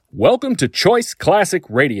Welcome to Choice Classic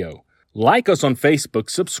Radio. Like us on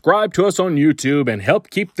Facebook, subscribe to us on YouTube, and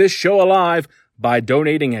help keep this show alive by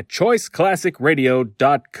donating at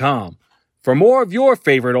choiceclassicradio.com. For more of your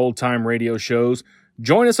favorite old-time radio shows,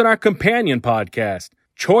 join us on our companion podcast,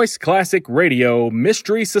 Choice Classic Radio,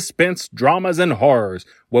 Mystery, Suspense, Dramas, and Horrors,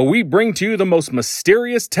 where we bring to you the most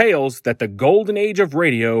mysterious tales that the golden age of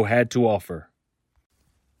radio had to offer.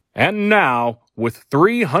 And now, with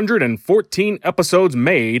 314 episodes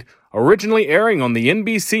made, originally airing on the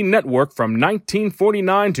NBC network from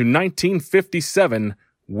 1949 to 1957,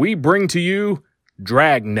 we bring to you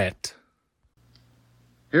Dragnet.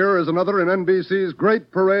 Here is another in NBC's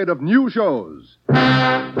great parade of new shows.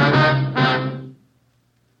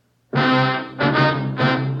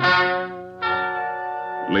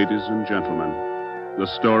 Ladies and gentlemen, the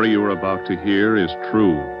story you are about to hear is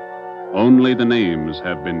true. Only the names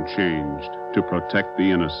have been changed to protect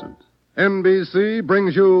the innocent. NBC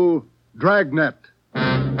brings you Dragnet.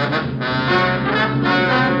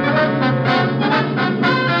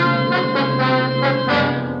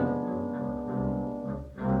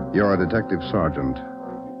 You're a detective sergeant.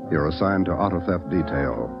 You're assigned to auto theft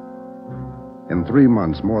detail. In 3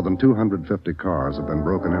 months, more than 250 cars have been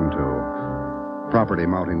broken into. Property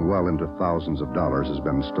mounting well into thousands of dollars has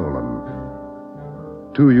been stolen.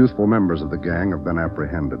 2 youthful members of the gang have been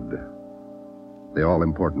apprehended. The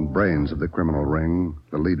all-important brains of the criminal ring,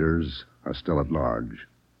 the leaders, are still at large.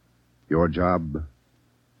 Your job,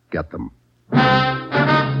 get them.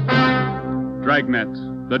 Dragnet,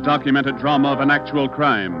 the documented drama of an actual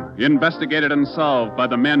crime, investigated and solved by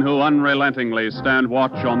the men who unrelentingly stand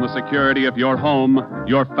watch on the security of your home,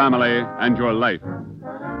 your family, and your life.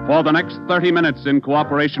 For the next 30 minutes, in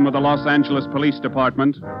cooperation with the Los Angeles Police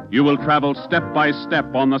Department, you will travel step by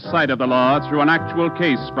step on the side of the law through an actual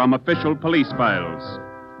case from official police files.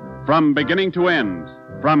 From beginning to end,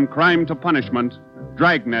 from crime to punishment,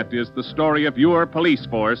 Dragnet is the story of your police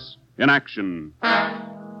force in action.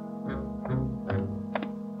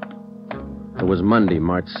 It was Monday,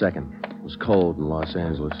 March 2nd. It was cold in Los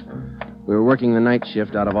Angeles. We were working the night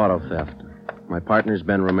shift out of auto theft. My partner's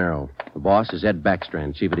Ben Romero. The boss is Ed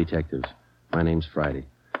Backstrand, chief of detectives. My name's Friday.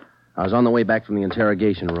 I was on the way back from the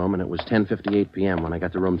interrogation room, and it was 10:58 p.m. when I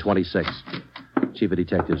got to room 26, chief of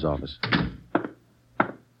detectives' office.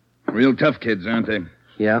 Real tough kids, aren't they?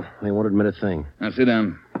 Yeah, they won't admit a thing. Now, sit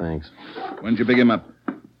down. Thanks. When'd you pick him up?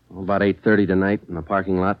 About 8:30 tonight in the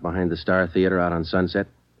parking lot behind the Star Theater out on Sunset.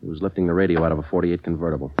 He was lifting the radio out of a 48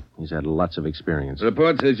 convertible. He's had lots of experience. The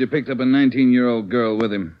report says you picked up a 19-year-old girl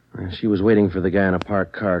with him. She was waiting for the guy in a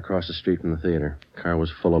parked car across the street from the theater. Car was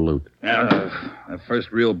full of loot. The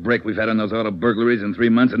first real break we've had on those auto burglaries in 3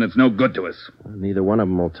 months, and it's no good to us. Well, neither one of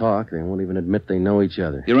them will talk. They won't even admit they know each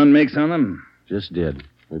other. You run makes on them? Just did.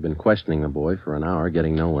 We've been questioning the boy for an hour,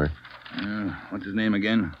 getting nowhere. What's his name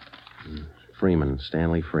again? Freeman,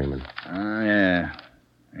 Stanley Freeman. Yeah.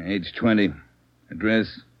 Age 20.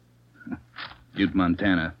 Address? Butte,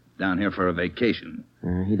 Montana. Down here for a vacation.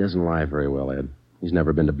 He doesn't lie very well, Ed. He's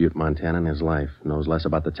never been to Butte, Montana in his life. Knows less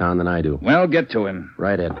about the town than I do. Well, get to him.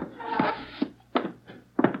 Right, Ed.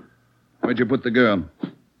 Where'd you put the girl?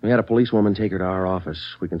 We had a policewoman take her to our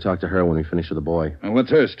office. We can talk to her when we finish with the boy. Well,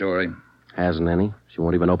 what's her story? Hasn't any. She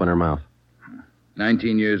won't even open her mouth.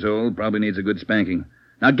 19 years old, probably needs a good spanking.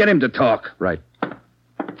 Now get him to talk. Right.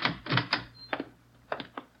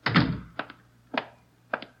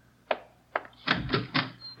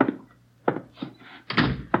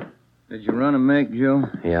 Did you run a make, Joe?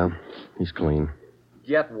 Yeah, he's clean.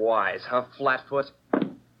 Get wise, huh, Flatfoot?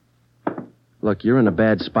 Look, you're in a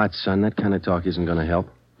bad spot, son. That kind of talk isn't going to help.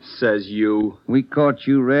 Says you. We caught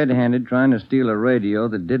you red-handed trying to steal a radio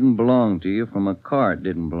that didn't belong to you from a car it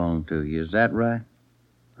didn't belong to you. Is that right?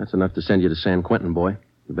 That's enough to send you to San Quentin, boy.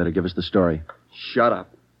 You better give us the story. Shut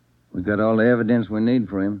up. We got all the evidence we need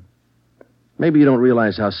for him. Maybe you don't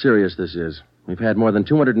realize how serious this is. We've had more than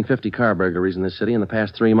 250 car burglaries in this city in the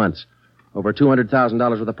past 3 months. Over $200,000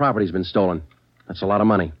 worth of property's been stolen. That's a lot of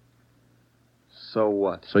money. So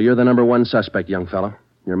what? So you're the number one suspect, young fella.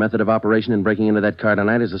 Your method of operation in breaking into that car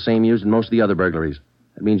tonight is the same used in most of the other burglaries.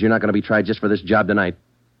 That means you're not going to be tried just for this job tonight.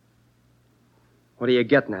 What are you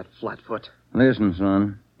getting at, Flatfoot? Listen,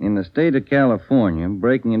 son. In the state of California,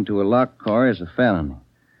 breaking into a locked car is a felony.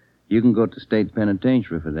 You can go to state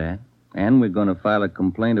penitentiary for that. And we're going to file a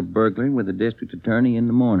complaint of burglary with the district attorney in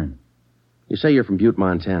the morning. You say you're from Butte,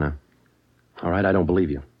 Montana. All right, I don't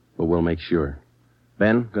believe you, but we'll make sure.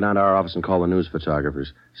 Ben, go down to our office and call the news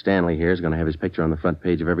photographers. Stanley here is going to have his picture on the front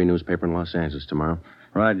page of every newspaper in Los Angeles tomorrow.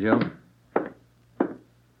 Right, Joe?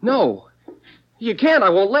 No. You can't.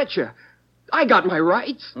 I won't let you. I got my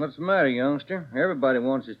rights. What's the matter, youngster? Everybody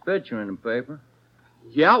wants his picture in the paper.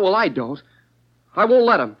 Yeah, well, I don't. I won't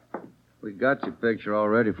let him. We got your picture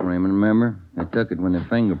already, Freeman, remember? They took it when they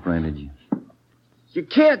fingerprinted you. You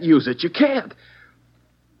can't use it. You can't.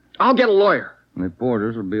 I'll get a lawyer.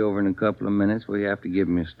 Reporters will be over in a couple of minutes. We have to give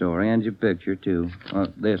them your story and your picture, too.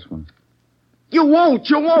 This one. You won't.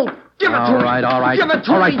 You won't. Give it to me. All right. Give it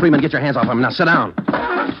to All right, me. Freeman, get your hands off him. Now, sit down.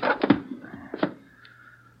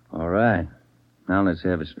 All right. Now let's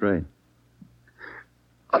have it straight.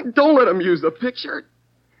 Don't let him use the picture.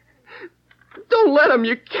 Don't let him.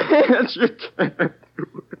 You can't. You can't.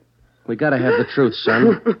 We gotta have the truth,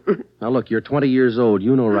 son. Now, look, you're 20 years old.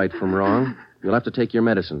 You know right from wrong. You'll have to take your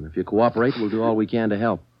medicine. If you cooperate, we'll do all we can to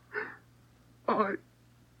help. Oh,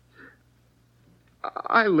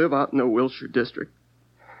 I live out in the Wilshire district.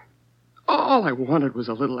 All I wanted was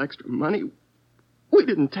a little extra money. We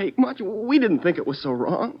didn't take much. We didn't think it was so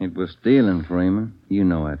wrong. It was stealing, Freeman. You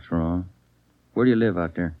know that's wrong. Where do you live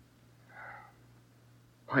out there?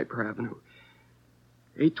 Piper Avenue.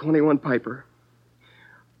 821 Piper.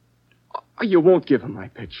 You won't give him my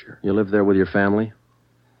picture. You live there with your family?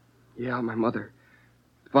 Yeah, my mother.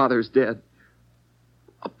 Father's dead.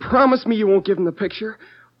 Promise me you won't give him the picture.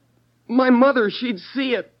 My mother, she'd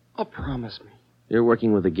see it. Promise me. You're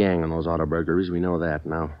working with a gang on those auto burglaries. We know that.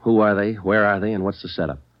 Now, who are they? Where are they? And what's the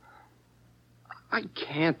setup? I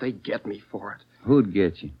can't. They'd get me for it. Who'd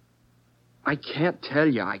get you? I can't tell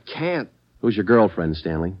you. I can't. Who's your girlfriend,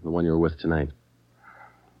 Stanley? The one you were with tonight?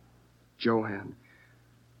 Joanne.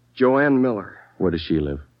 Joanne Miller. Where does she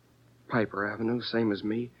live? Piper Avenue, same as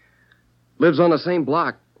me. Lives on the same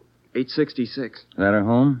block, 866. Is that her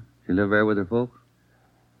home? She live there with her folks?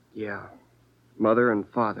 Yeah. Mother and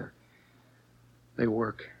father. They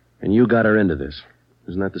work. And you got her into this.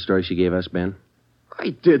 Isn't that the story she gave us, Ben? I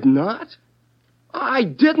did not. I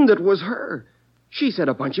didn't. It was her. She said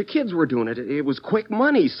a bunch of kids were doing it. It was quick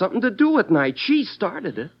money, something to do at night. She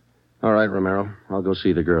started it. All right, Romero. I'll go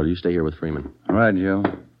see the girl. You stay here with Freeman. All right, Joe.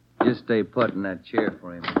 Just stay put in that chair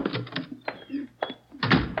for him.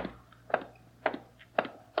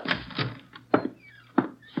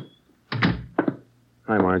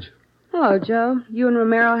 Hi, Marge. Hello, Joe. You and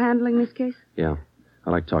Romero handling this case? Yeah.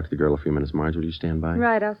 I'd like to talk to the girl a few minutes. Marge, will you stand by?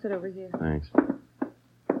 Right, I'll sit over here. Thanks.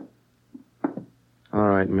 All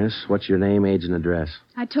right, miss. What's your name, age, and address?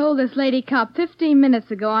 I told this lady cop 15 minutes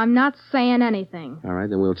ago I'm not saying anything. All right,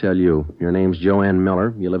 then we'll tell you. Your name's Joanne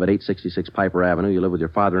Miller. You live at 866 Piper Avenue. You live with your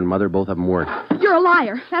father and mother. Both of them work. You're a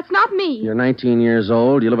liar. That's not me. You're 19 years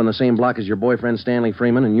old. You live on the same block as your boyfriend, Stanley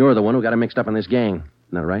Freeman, and you're the one who got him mixed up in this gang.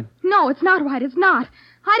 Isn't that right? No, it's not right. It's not.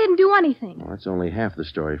 I didn't do anything. Well, that's only half the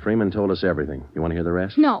story. Freeman told us everything. You want to hear the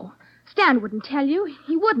rest? No. Stan wouldn't tell you.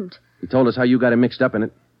 He wouldn't. He told us how you got him mixed up in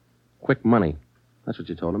it. Quick money. That's what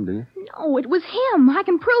you told him, didn't you? No, it was him. I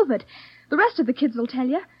can prove it. The rest of the kids will tell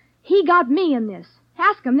you. He got me in this.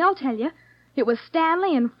 Ask them, they'll tell you. It was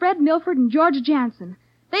Stanley and Fred Milford and George Jansen.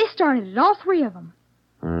 They started it, all three of them.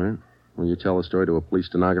 All right. Will you tell the story to a police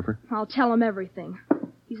stenographer? I'll tell him everything.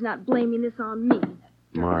 He's not blaming this on me.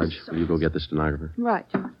 Marge, will you go get the stenographer? Right,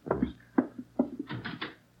 Joe.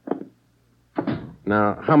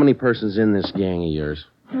 Now, how many persons in this gang of yours?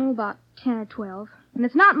 Oh, about 10 or 12. And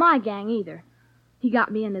it's not my gang either. He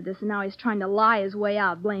got me into this, and now he's trying to lie his way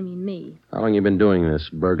out, blaming me. How long you been doing this,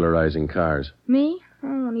 burglarizing cars? Me? Oh,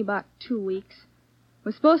 only about 2 weeks. It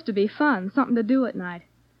was supposed to be fun, something to do at night.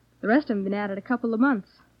 The rest of them been at it a couple of months.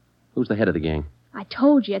 Who's the head of the gang? I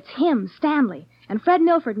told you, it's him, Stanley, and Fred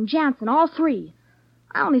Milford and Jansen, all three.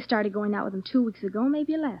 I only started going out with them 2 weeks ago,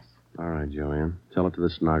 maybe less. All right, Joanne. Tell it to the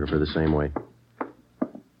stenographer the same way.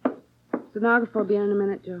 Stenographer will be in a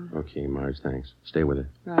minute, Joe. Okay, Marge, thanks. Stay with it.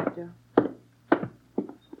 Right, Joe.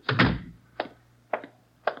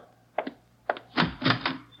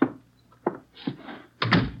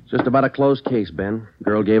 Just about a closed case, Ben.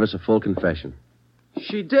 Girl gave us a full confession.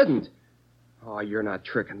 She didn't. Oh, you're not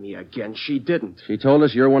tricking me again. She didn't. She told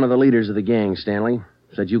us you're one of the leaders of the gang, Stanley.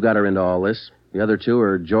 Said you got her into all this. The other two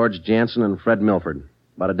are George Jansen and Fred Milford.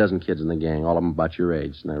 About a dozen kids in the gang, all of them about your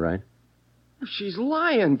age. Isn't that right? She's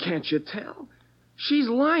lying, can't you tell? She's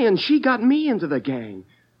lying. She got me into the gang.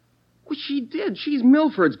 Well, she did. She's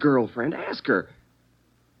Milford's girlfriend. Ask her.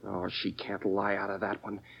 Oh, she can't lie out of that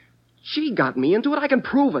one. She got me into it. I can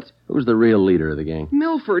prove it. Who's the real leader of the gang?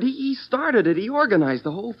 Milford. He started it. He organized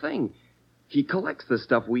the whole thing. He collects the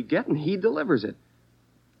stuff we get, and he delivers it.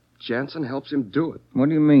 Jansen helps him do it. What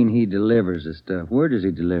do you mean he delivers the stuff? Where does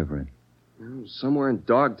he deliver it? Somewhere in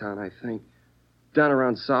Dogtown, I think. Down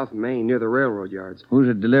around South Main, near the railroad yards. Who's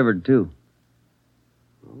it delivered to?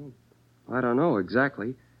 Oh, I don't know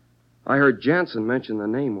exactly. I heard Jansen mention the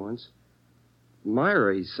name once.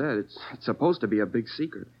 Myra, he said. It's supposed to be a big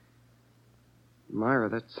secret. Myra,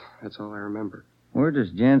 that's all I remember. Where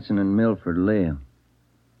does Jansen and Milford live?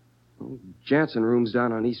 Jansen rooms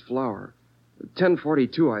down on East Flower.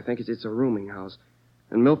 1042, I think. It's a rooming house.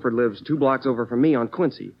 And Milford lives 2 blocks over from me on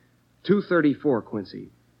Quincy. 234 Quincy.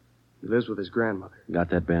 He lives with his grandmother. Got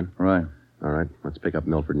that, Ben? Right. All right, let's pick up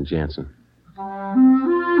Milford and Jansen.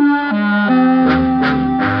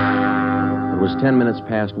 It was 10 minutes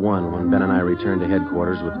past 1 when Ben and I returned to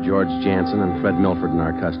headquarters with George Jansen and Fred Milford in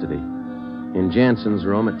our custody. In Jansen's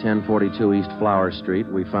room at 1042 East Flower Street,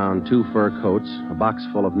 we found 2 fur coats, a box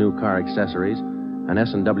full of new car accessories, an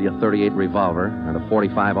S&W 38 revolver, and a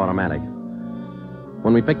 .45 automatic.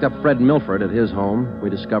 When we picked up Fred Milford at his home, we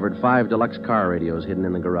discovered 5 deluxe car radios hidden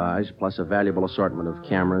in the garage, plus a valuable assortment of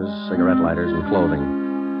cameras, cigarette lighters, and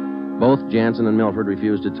clothing. Both Jansen and Milford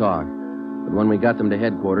refused to talk, but when we got them to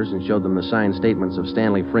headquarters and showed them the signed statements of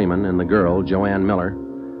Stanley Freeman and the girl, Joanne Miller,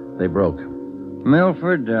 they broke.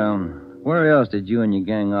 Milford, where else did you and your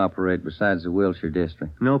gang operate besides the Wilshire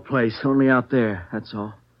district? No place, only out there, that's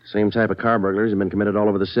all. Same type of car burglaries have been committed all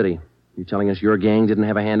over the city. You telling us your gang didn't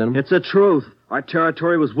have a hand in them? It's the truth. Our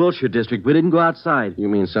territory was Wilshire district. We didn't go outside. You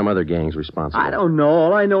mean some other gang's responsible? I don't know.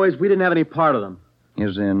 All I know is we didn't have any part of them.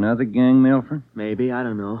 Is there another gang, Milford? Maybe, I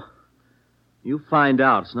don't know. You find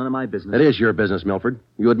out. It's none of my business. It is your business, Milford.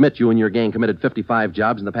 You admit you and your gang committed 55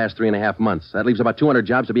 jobs in the past 3.5 months. That leaves about 200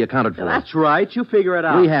 jobs to be accounted for. Yeah, that's right. You figure it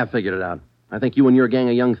out. We have figured it out. I think you and your gang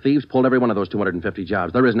of young thieves pulled every one of those 250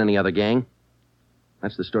 jobs. There isn't any other gang.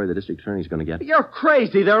 That's the story the district attorney's going to get. You're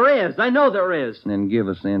crazy. There is. I know there is. Then give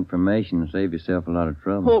us the information and save yourself a lot of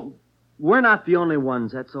trouble. Well, we're not the only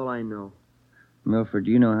ones. That's all I know. Milford,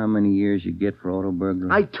 do you know how many years you get for auto burglary?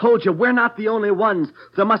 I told you, we're not the only ones.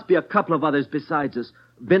 There must be a couple of others besides us.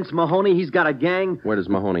 Vince Mahoney, he's got a gang. Where does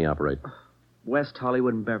Mahoney operate? West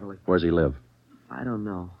Hollywood and Beverly. Where's he live? I don't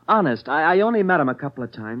know. Honest, I only met him a couple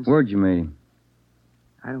of times. Where'd you meet him?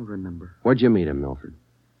 I don't remember. Where'd you meet him, Milford?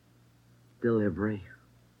 Delivery.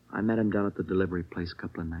 I met him down at the delivery place a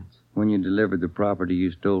couple of nights. When you delivered the property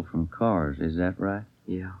you stole from Cars, is that right?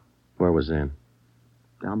 Yeah. Where was that?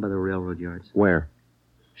 Down by the railroad yards. Where?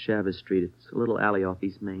 Chavez Street. It's a little alley off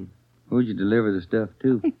East Main. Who'd you deliver the stuff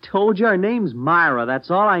to? I told you, her name's Myra.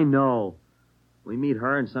 That's all I know. We meet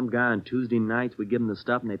her and some guy on Tuesday nights. We give them the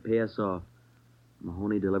stuff and they pay us off.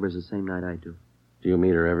 Mahoney delivers the same night I do. Do you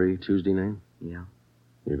meet her every Tuesday night? Yeah.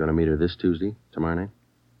 You're going to meet her this Tuesday, tomorrow night?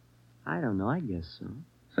 I don't know. I guess so.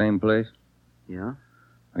 Same place? Yeah.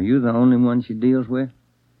 Are you the only one she deals with?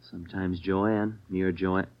 Sometimes Joanne, me or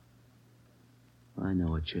Joanne. I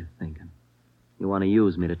know what you're thinking. You want to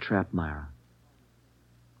use me to trap Myra.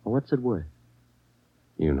 Well, what's it worth?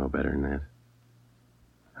 You know better than that.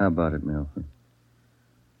 How about it, Milford?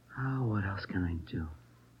 Oh, what else can I do?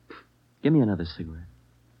 Give me another cigarette.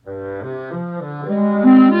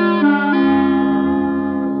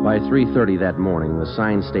 By 3:30 that morning, the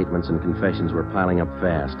signed statements and confessions were piling up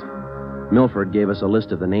fast. Milford gave us a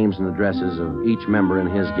list of the names and addresses of each member in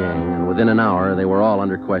his gang, and within an hour, they were all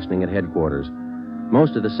under questioning at headquarters.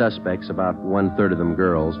 Most of the suspects, about 1/3 of them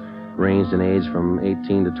girls, ranged in age from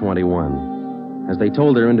 18 to 21. As they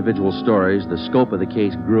told their individual stories, the scope of the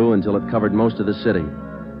case grew until it covered most of the city.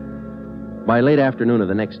 By late afternoon of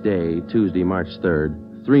the next day, Tuesday, March 3rd,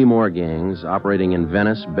 3 more gangs operating in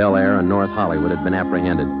Venice, Bel Air, and North Hollywood had been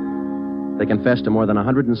apprehended. They confessed to more than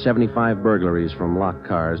 175 burglaries from locked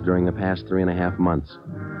cars during the past 3.5 months.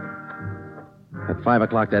 At 5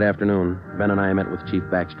 o'clock that afternoon, Ben and I met with Chief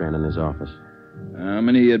Backstrand in his office. How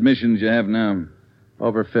many admissions you have now?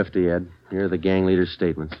 Over 50, Ed. Here are the gang leaders'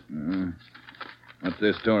 statements. What's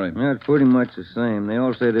their story? Yeah, it's pretty much the same. They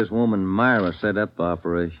all say this woman, Myra, set up the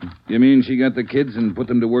operation. You mean she got the kids and put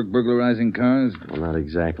them to work burglarizing cars? Well, not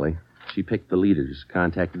exactly. She picked the leaders,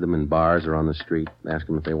 contacted them in bars or on the street, asked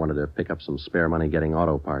them if they wanted to pick up some spare money getting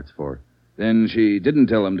auto parts for her. Then she didn't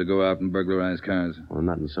tell them to go out and burglarize cars? Well,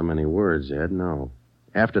 not in so many words, Ed, no.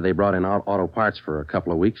 After they brought in auto parts for a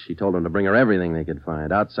couple of weeks, she told them to bring her everything they could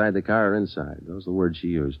find, outside the car or inside. Those are the words she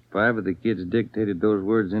used. 5 of the kids dictated those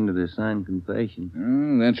words into their signed confession.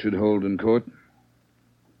 Oh, that should hold in court.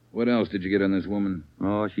 What else did you get on this woman?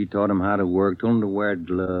 Oh, she taught them how to work, told them to wear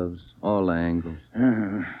gloves, all angles.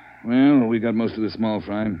 Well, we got most of the small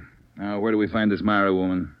fry. Now, where do we find this Myra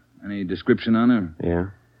woman? Any description on her? Yeah.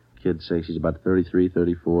 Kids say she's about 33,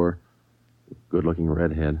 34. Good-looking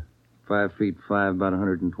redhead. 5'5", about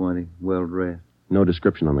 120, well-dressed. No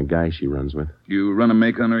description on the guy she runs with. You run a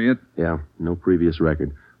make on her yet? Yeah, no previous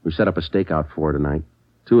record. We set up a stakeout for her tonight.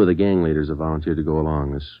 2 of the gang leaders have volunteered to go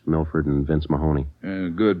along, Miss Milford and Vince Mahoney.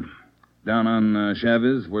 Good. Down on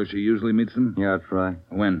Chavez, where she usually meets them? Yeah, I'll try.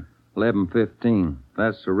 When? 11:15.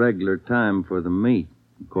 That's the regular time for the meet,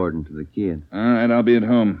 according to the kid. All right, I'll be at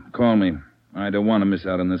home. Call me. I don't want to miss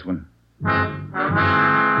out on this one.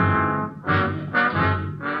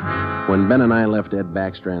 When Ben and I left Ed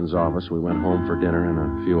Backstrand's office, we went home for dinner and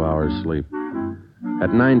a few hours' sleep. At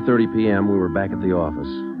 9:30 p.m., we were back at the office.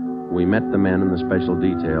 We met the men in the special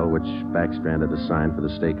detail which Backstrand had assigned for the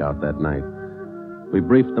stakeout that night. We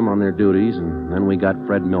briefed them on their duties, and then we got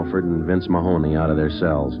Fred Milford and Vince Mahoney out of their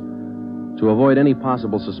cells. To avoid any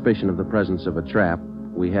possible suspicion of the presence of a trap,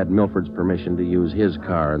 we had Milford's permission to use his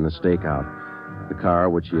car in the stakeout. The car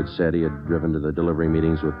which he had said he had driven to the delivery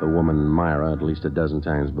meetings with the woman Myra at least a dozen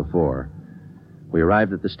times before. We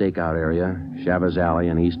arrived at the stakeout area, Chavez Alley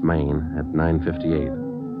in East Main, at 9:58.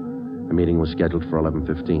 The meeting was scheduled for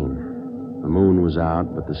 11:15. The moon was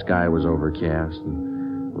out, but the sky was overcast,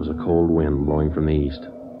 and there was a cold wind blowing from the east.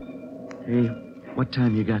 Hey, what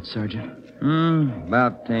time you got, Sergeant?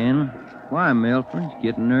 About 10. Why, Milford?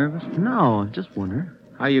 Getting nervous? No, just wondering.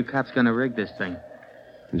 How you cops gonna rig this thing?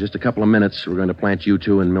 In just a couple of minutes, we're going to plant you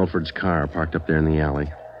two in Milford's car parked up there in the alley.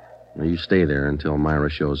 Now, you stay there until Myra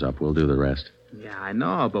shows up. We'll do the rest. Yeah, I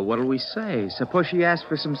know, but what'll we say? Suppose she asks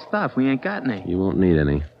for some stuff. We ain't got any. You won't need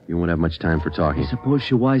any. You won't have much time for talking. Suppose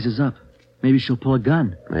she wises up. Maybe she'll pull a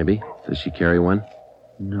gun. Maybe. Does she carry one?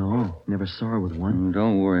 No, never saw her with one.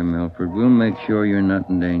 Don't worry, Milford. We'll make sure you're not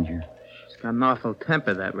in danger. She's got an awful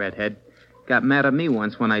temper, that redhead. Got mad at me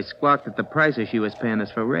once when I squawked at the prices she was paying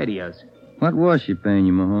us for radios. What was she paying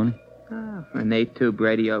you, Mahoney? An 8-tube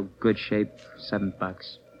radio, good shape,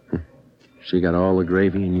 $7. She got all the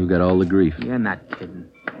gravy and you got all the grief. You're not kidding.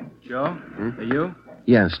 Joe? Are you?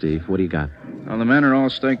 Yeah, Steve. What do you got? Well, the men are all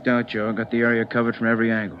staked out, Joe. Got the area covered from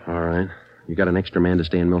every angle. All right. You got an extra man to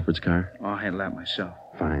stay in Milford's car? I'll handle that myself.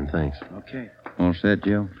 Fine, thanks. Okay. All set,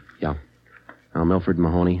 Joe? Yeah. Now, Milford and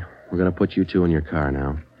Mahoney, we're going to put you two in your car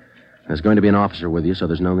now. There's going to be an officer with you, so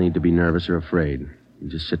there's no need to be nervous or afraid. You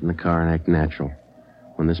just sit in the car and act natural.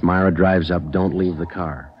 When this Myra drives up, don't leave the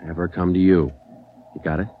car. Have her come to you. You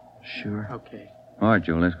got it? Sure. Okay. All right,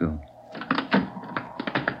 Joe, let's go.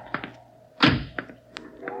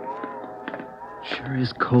 Sure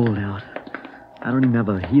is cold out. I don't even have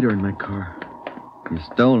a heater in my car. You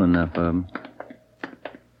stole enough of them.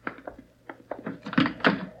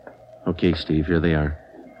 Okay, Steve, here they are.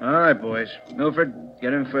 All right, boys. Milford,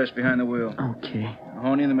 get in first behind the wheel. Okay.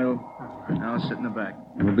 Mahoney in the middle. I'll sit in the back.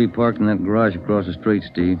 We'll be parked in that garage across the street,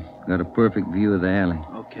 Steve. Got a perfect view of the alley.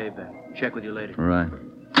 Okay, Ben. Check with you later. All right.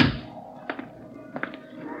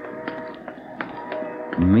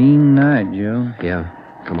 Mean night, Joe. Yeah,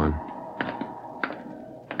 come on.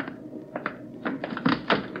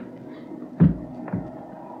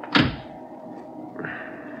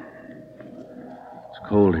 It's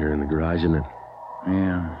cold here in the garage, isn't it?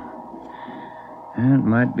 Yeah. It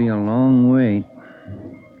might be a long wait.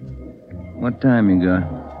 What time you got?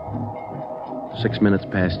 6 minutes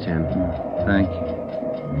past 10. Thank you.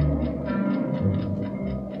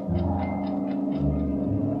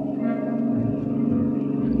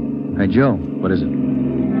 Hey, Joe. What is it?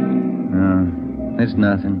 It's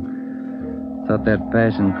nothing. Thought that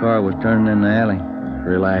passing car was turning in the alley.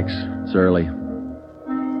 Relax. It's early.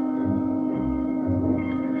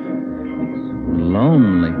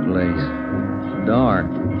 Lonely place. It's dark.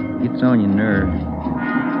 Gets on your nerves.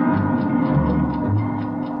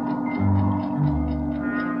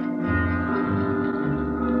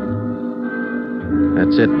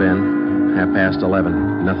 That's it, Ben.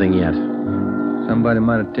 11:30. Nothing yet. Somebody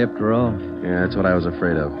might have tipped her off. Yeah, that's what I was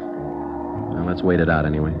afraid of. Well, let's wait it out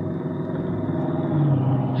anyway.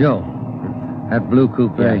 Joe, that blue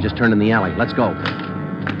coupe. Yeah, just turned in the alley. Let's go.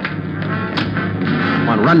 Come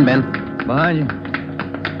on, run, Ben. Behind you.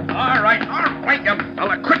 All right, you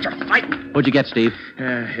fella. Quit your fighting. What'd you get, Steve?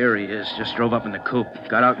 Here he is. Just drove up in the coupe.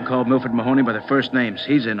 Got out and called Milford Mahoney by their first names.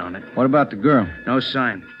 He's in on it. What about the girl? No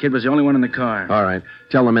sign. Kid was the only one in the car. All right.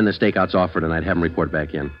 Tell them in the stakeout's off for tonight. Have them report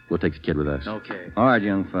back in. We'll take the kid with us. Okay. All right,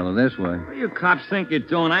 young fellow, this way. What you cops think you're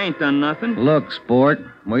doing? I ain't done nothing. Look, sport,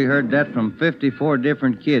 we heard that from 54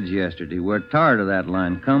 different kids yesterday. We're tired of that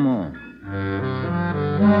line. Come on.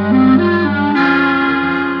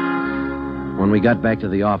 When we got back to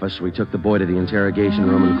the office, we took the boy to the interrogation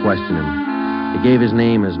room and questioned him. He gave his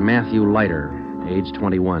name as Matthew Leiter, age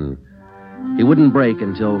 21. He wouldn't break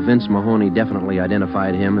until Vince Mahoney definitely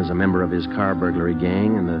identified him as a member of his car burglary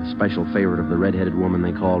gang and the special favorite of the red-headed woman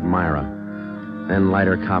they called Myra. Then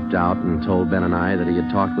Leiter copped out and told Ben and I that he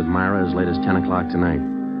had talked with Myra as late as 10 o'clock tonight.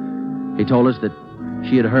 He told us that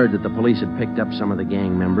she had heard that the police had picked up some of the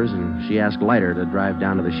gang members, and she asked Leiter to drive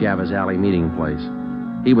down to the Chavez Alley meeting place.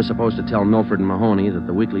 He was supposed to tell Milford and Mahoney that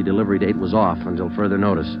the weekly delivery date was off until further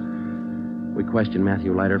notice. We questioned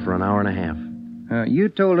Matthew Leiter for an hour and a half. You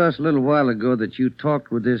told us a little while ago that you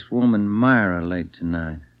talked with this woman, Myra, late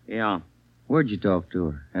tonight. Yeah. Where'd you talk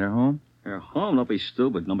to her? At her home? Her home? Don't be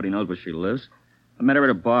stupid. Nobody knows where she lives. I met her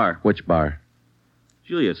at a bar. Which bar?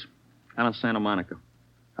 Julia's. Out in Santa Monica.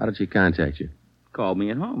 How did she contact you? Called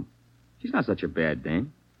me at home. She's not such a bad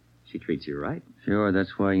dame. She treats you right. Sure,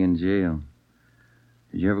 that's why you're in jail.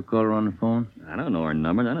 Did you ever call her on the phone? I don't know her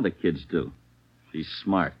number. None of the kids do. She's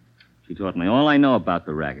smart. She taught me all I know about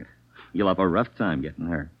the racket. You'll have a rough time getting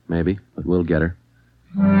her. Maybe, but we'll get her.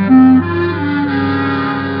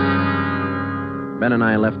 Ben and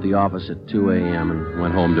I left the office at 2 a.m. and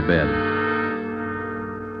went home to bed.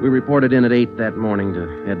 We reported in at 8 that morning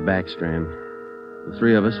to Ed Backstrand. The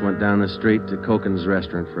three of us went down the street to Koken's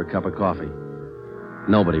restaurant for a cup of coffee.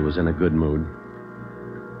 Nobody was in a good mood.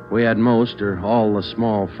 We had most or all the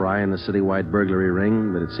small fry in the citywide burglary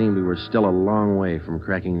ring, but it seemed we were still a long way from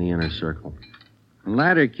cracking the inner circle. The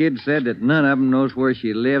latter kid said that none of them knows where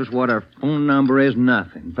she lives, what her phone number is,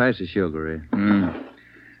 nothing. Pass the sugar, Ed.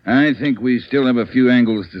 I think we still have a few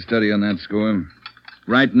angles to study on that score.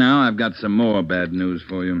 Right now, I've got some more bad news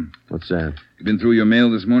for you. What's that? You been through your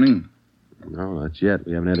mail this morning? No, not yet.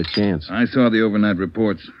 We haven't had a chance. I saw the overnight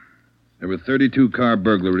reports. There were 32 car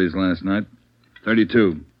burglaries last night.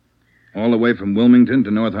 32. All the way from Wilmington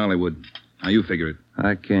to North Hollywood. How you figure it?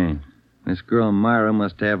 I can't. This girl Myra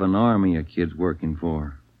must have an army of kids working for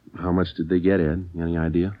her. How much did they get, Ed? Any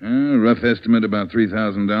idea? Rough estimate, about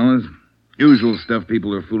 $3,000. Usual stuff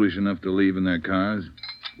people are foolish enough to leave in their cars.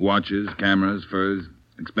 Watches, cameras, furs,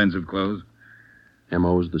 expensive clothes.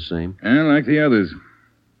 M.O.'s the same? And like the others.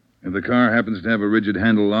 If the car happens to have a rigid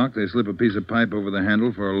handle lock, they slip a piece of pipe over the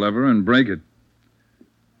handle for a lever and break it.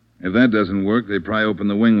 If that doesn't work, they pry open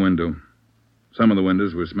the wing window. Some of the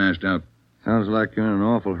windows were smashed out. Sounds like you're in an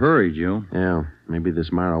awful hurry, Joe. Yeah, maybe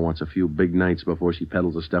this Myra wants a few big nights before she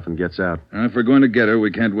peddles the stuff and gets out. If we're going to get her,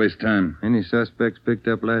 we can't waste time. Any suspects picked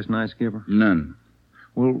up last night, Skipper? None.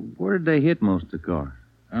 Well, where did they hit most of the cars?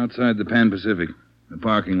 Outside the Pan Pacific. The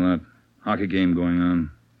parking lot. Hockey game going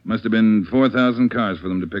on. Must have been 4,000 cars for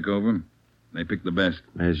them to pick over. They picked the best.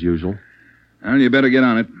 As usual. Well, you better get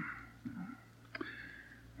on it.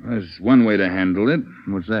 There's one way to handle it.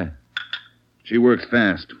 What's that? She works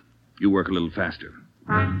fast. You work a little faster.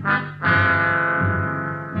 We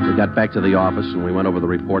got back to the office and we went over the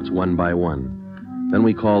reports one by one. Then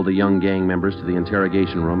we called the young gang members to the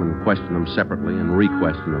interrogation room and questioned them separately and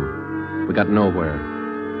re-questioned them. We got nowhere.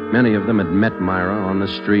 Many of them had met Myra on the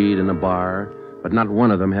street, in a bar, but not one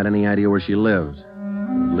of them had any idea where she lived.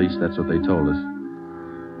 At least that's what they told us.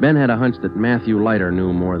 Ben had a hunch that Matthew Leiter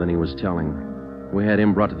knew more than he was telling. We had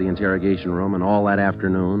him brought to the interrogation room, and all that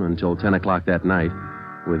afternoon until 10 o'clock that night,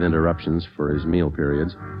 with interruptions for his meal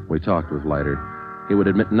periods, we talked with Leiter. He would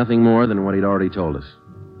admit nothing more than what he'd already told us.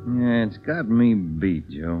 Yeah, it's got me beat,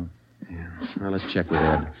 Joe. Yeah. Well, let's check with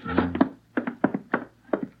Ed.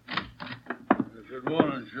 Good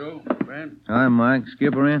morning, Joe. Ben? Hi, Mike.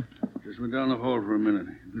 Skipper in? Just went down the hall for a minute.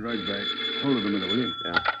 Be right back. Hold it a minute, will you?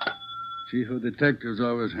 Yeah. Chief of Detectives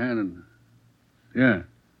always handing. Yeah.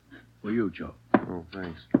 For you, Joe. Oh,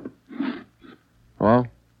 thanks. Hello?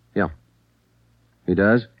 Yeah. He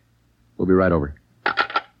does? We'll be right over.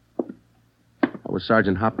 That was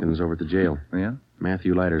Sergeant Hopkins over at the jail. Yeah?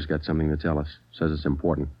 Matthew Leiter's got something to tell us. Says it's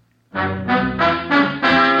important.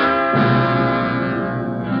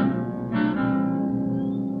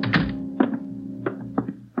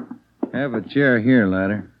 Have a chair here,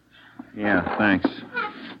 Leiter. Yeah, thanks.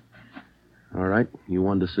 All right. You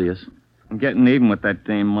wanted to see us. I'm getting even with that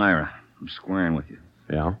dame Myra. I'm squaring with you.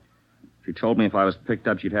 Yeah? She told me if I was picked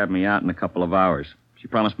up, she'd have me out in a couple of hours. She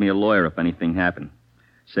promised me a lawyer if anything happened.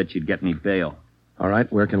 Said she'd get me bail. All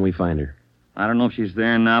right. Where can we find her? I don't know if she's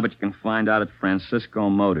there now, but you can find out at Francisco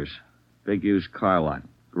Motors. Big used car lot.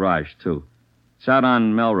 Garage, too. It's out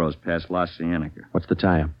on Melrose past La Cienega. What's the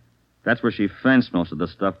tie-up? That's where she fenced most of the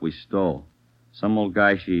stuff we stole. Some old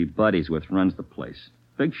guy she buddies with runs the place.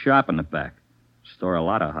 Big shop in the back. Store a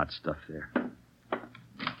lot of hot stuff there.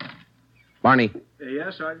 Barney.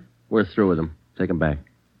 Yes, Sergeant? We're through with him. Take him back.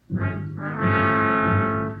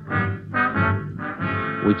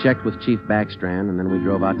 We checked with Chief Backstrand, and then we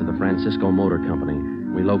drove out to the Francisco Motor Company.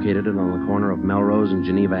 We located it on the corner of Melrose and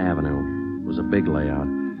Geneva Avenue. It was a big layout.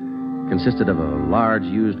 Consisted of a large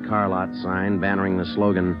used car lot sign bannering the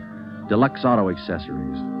slogan, Deluxe Auto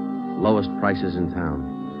Accessories, lowest prices in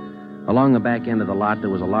town. Along the back end of the lot, there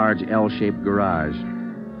was a large L-shaped garage.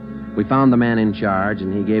 We found the man in charge,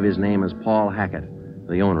 and he gave his name as Paul Hackett,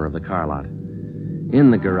 the owner of the car lot.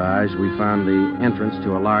 In the garage, we found the entrance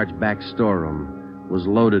to a large back storeroom was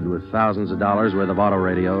loaded with thousands of dollars worth of auto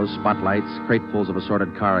radios, spotlights, cratefuls of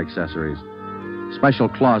assorted car accessories. Special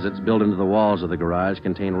closets built into the walls of the garage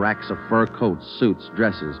contain racks of fur coats, suits,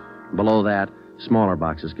 dresses. Below that, smaller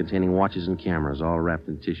boxes containing watches and cameras, all wrapped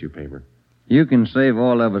in tissue paper. You can save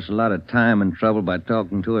all of us a lot of time and trouble by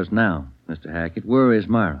talking to us now, Mr. Hackett. Where is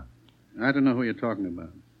Myra? I don't know who you're talking about.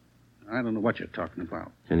 I don't know what you're talking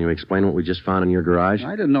about. Can you explain what we just found in your garage?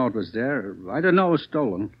 I didn't know it was there. I didn't know it was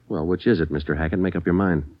stolen. Well, which is it, Mr. Hackett? Make up your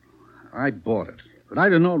mind. I bought it, but I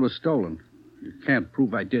didn't know it was stolen. You can't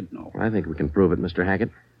prove I did know. I think we can prove it, Mr.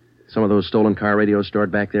 Hackett. Some of those stolen car radios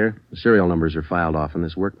stored back there, the serial numbers are filed off, and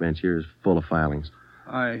this workbench here is full of filings.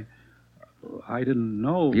 I didn't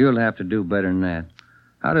know. You'll have to do better than that.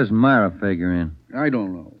 How does Myra figure in? I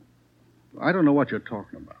don't know. I don't know what you're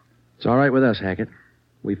talking about. It's all right with us, Hackett.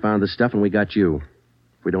 We found the stuff and we got you.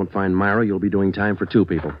 If we don't find Myra, you'll be doing time for 2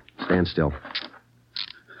 people. Stand still.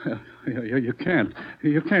 You can't.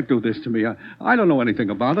 You can't do this to me. I don't know anything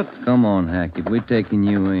about it. Come on, Hackett. We're taking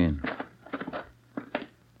you in.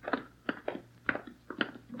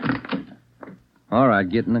 All right,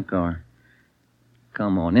 get in the car.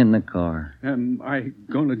 Come on, in the car. Am I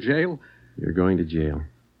going to jail? You're going to jail.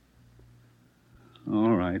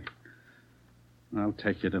 All right. I'll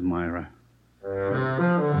take you to Myra.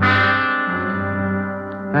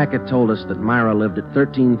 Hackett told us that Myra lived at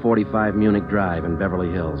 1345 Munich Drive in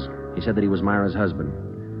Beverly Hills. He said that he was Myra's husband.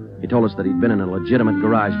 He told us that he'd been in a legitimate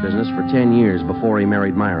garage business for 10 years before he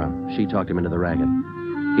married Myra. She talked him into the racket.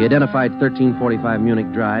 He identified 1345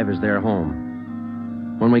 Munich Drive as their home.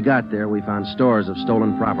 When we got there, we found stores of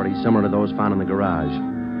stolen property similar to those found in the garage.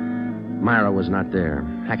 Myra was not there.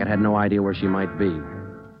 Hackett had no idea where she might be.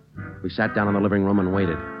 We sat down in the living room and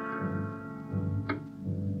waited.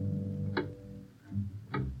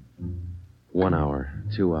 One hour,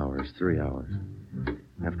 2 hours, 3 hours.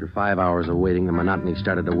 After 5 hours of waiting, the monotony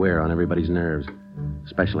started to wear on everybody's nerves,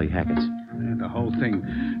 especially Hackett's. The whole thing,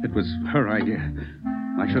 it was her idea.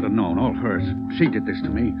 I should have known, all hers. She did this to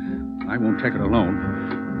me. I won't take it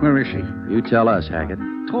alone. Where is she? You tell us, Hackett.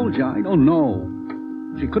 Told you, I don't know.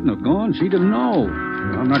 She couldn't have gone. She didn't know.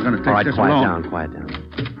 I'm not going to take all right, this quiet alone. Quiet down.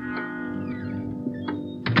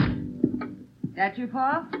 That you,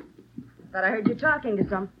 Paul? Thought I heard you talking to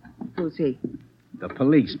some. Who's he? The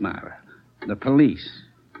police, Myra. The police.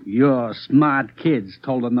 Your smart kids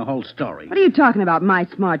told them the whole story. What are you talking about, my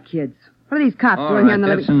smart kids? What are these cops All doing here right, in the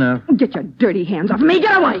that's living... enough. Get your dirty hands off me.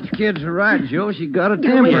 Get away. Kids are right, Joe. She got a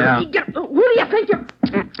Get away temper. from me. Who do you think you're...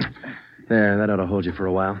 There, that ought to hold you for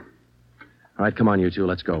a while. All right, come on, you two.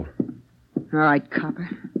 Let's go. All right, copper.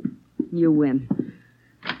 You win.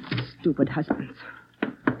 Stupid husbands.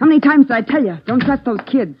 How many times did I tell you? Don't trust those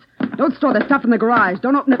kids. Don't store the stuff in the garage.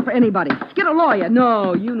 Don't open it for anybody. Get a lawyer.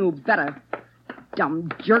 No, you knew better. Dumb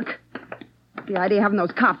jerk. The idea of having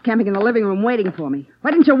those cops camping in the living room waiting for me.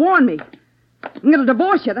 Why didn't you warn me? I'm going to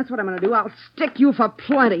divorce you. That's what I'm going to do. I'll stick you for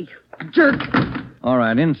plenty. Jerk. All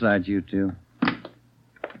right, inside you two.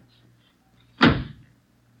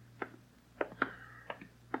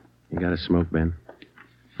 You got a smoke, Ben?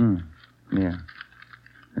 Yeah.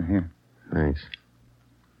 Here. Thanks.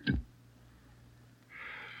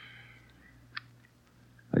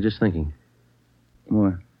 I was just thinking.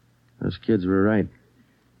 What? Those kids were right.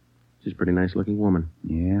 She's a pretty nice-looking woman.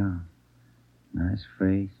 Yeah. Nice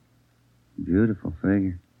face. Beautiful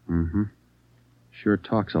figure. Mm-hmm. Sure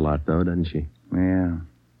talks a lot, though, doesn't she? Yeah.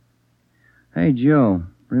 Hey, Joe,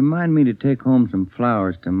 remind me to take home some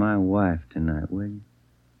flowers to my wife tonight, will you?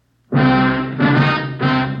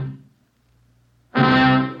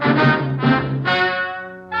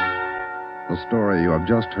 The story you have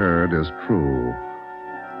just heard is true.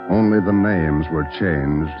 Only the names were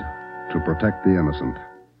changed to protect the innocent.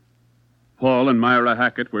 Paul and Myra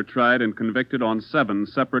Hackett were tried and convicted on 7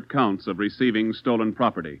 separate counts of receiving stolen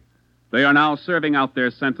property. They are now serving out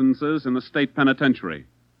their sentences in the state penitentiary.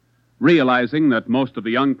 Realizing that most of the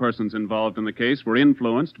young persons involved in the case were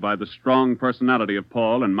influenced by the strong personality of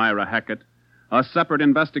Paul and Myra Hackett, a separate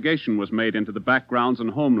investigation was made into the backgrounds and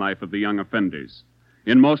home life of the young offenders.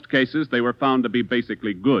 In most cases, they were found to be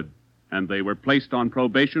basically good, and they were placed on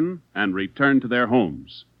probation and returned to their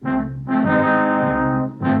homes.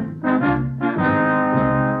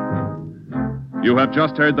 You have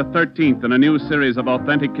just heard the 13th in a new series of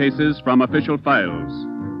authentic cases from official files.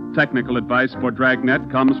 Technical advice for Dragnet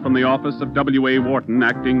comes from the office of W.A. Wharton,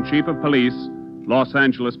 Acting Chief of Police, Los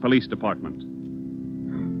Angeles Police Department.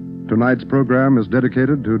 Tonight's program is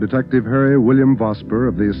dedicated to Detective Harry William Vosper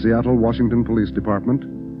of the Seattle, Washington Police Department,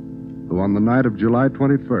 who on the night of July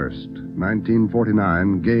 21st,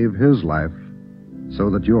 1949, gave his life so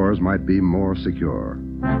that yours might be more secure.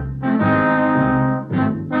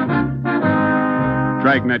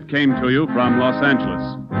 Dragnet came to you from Los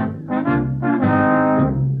Angeles.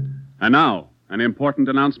 And now, an important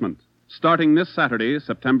announcement. Starting this Saturday,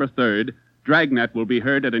 September 3rd, Dragnet will be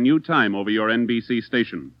heard at a new time over your NBC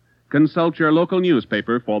station. Consult your local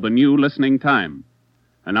newspaper for the new listening time.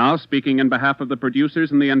 And now, speaking in behalf of the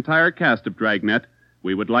producers and the entire cast of Dragnet,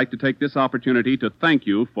 we would like to take this opportunity to thank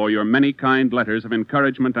you for your many kind letters of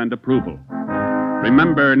encouragement and approval.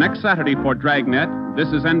 Remember, next Saturday for Dragnet, this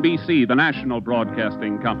is NBC, the national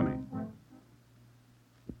broadcasting company.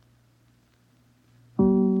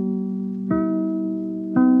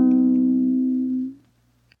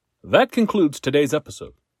 That concludes today's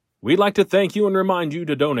episode. We'd like to thank you and remind you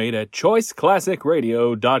to donate at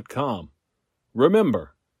choiceclassicradio.com.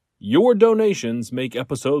 Remember, your donations make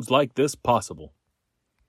episodes like this possible.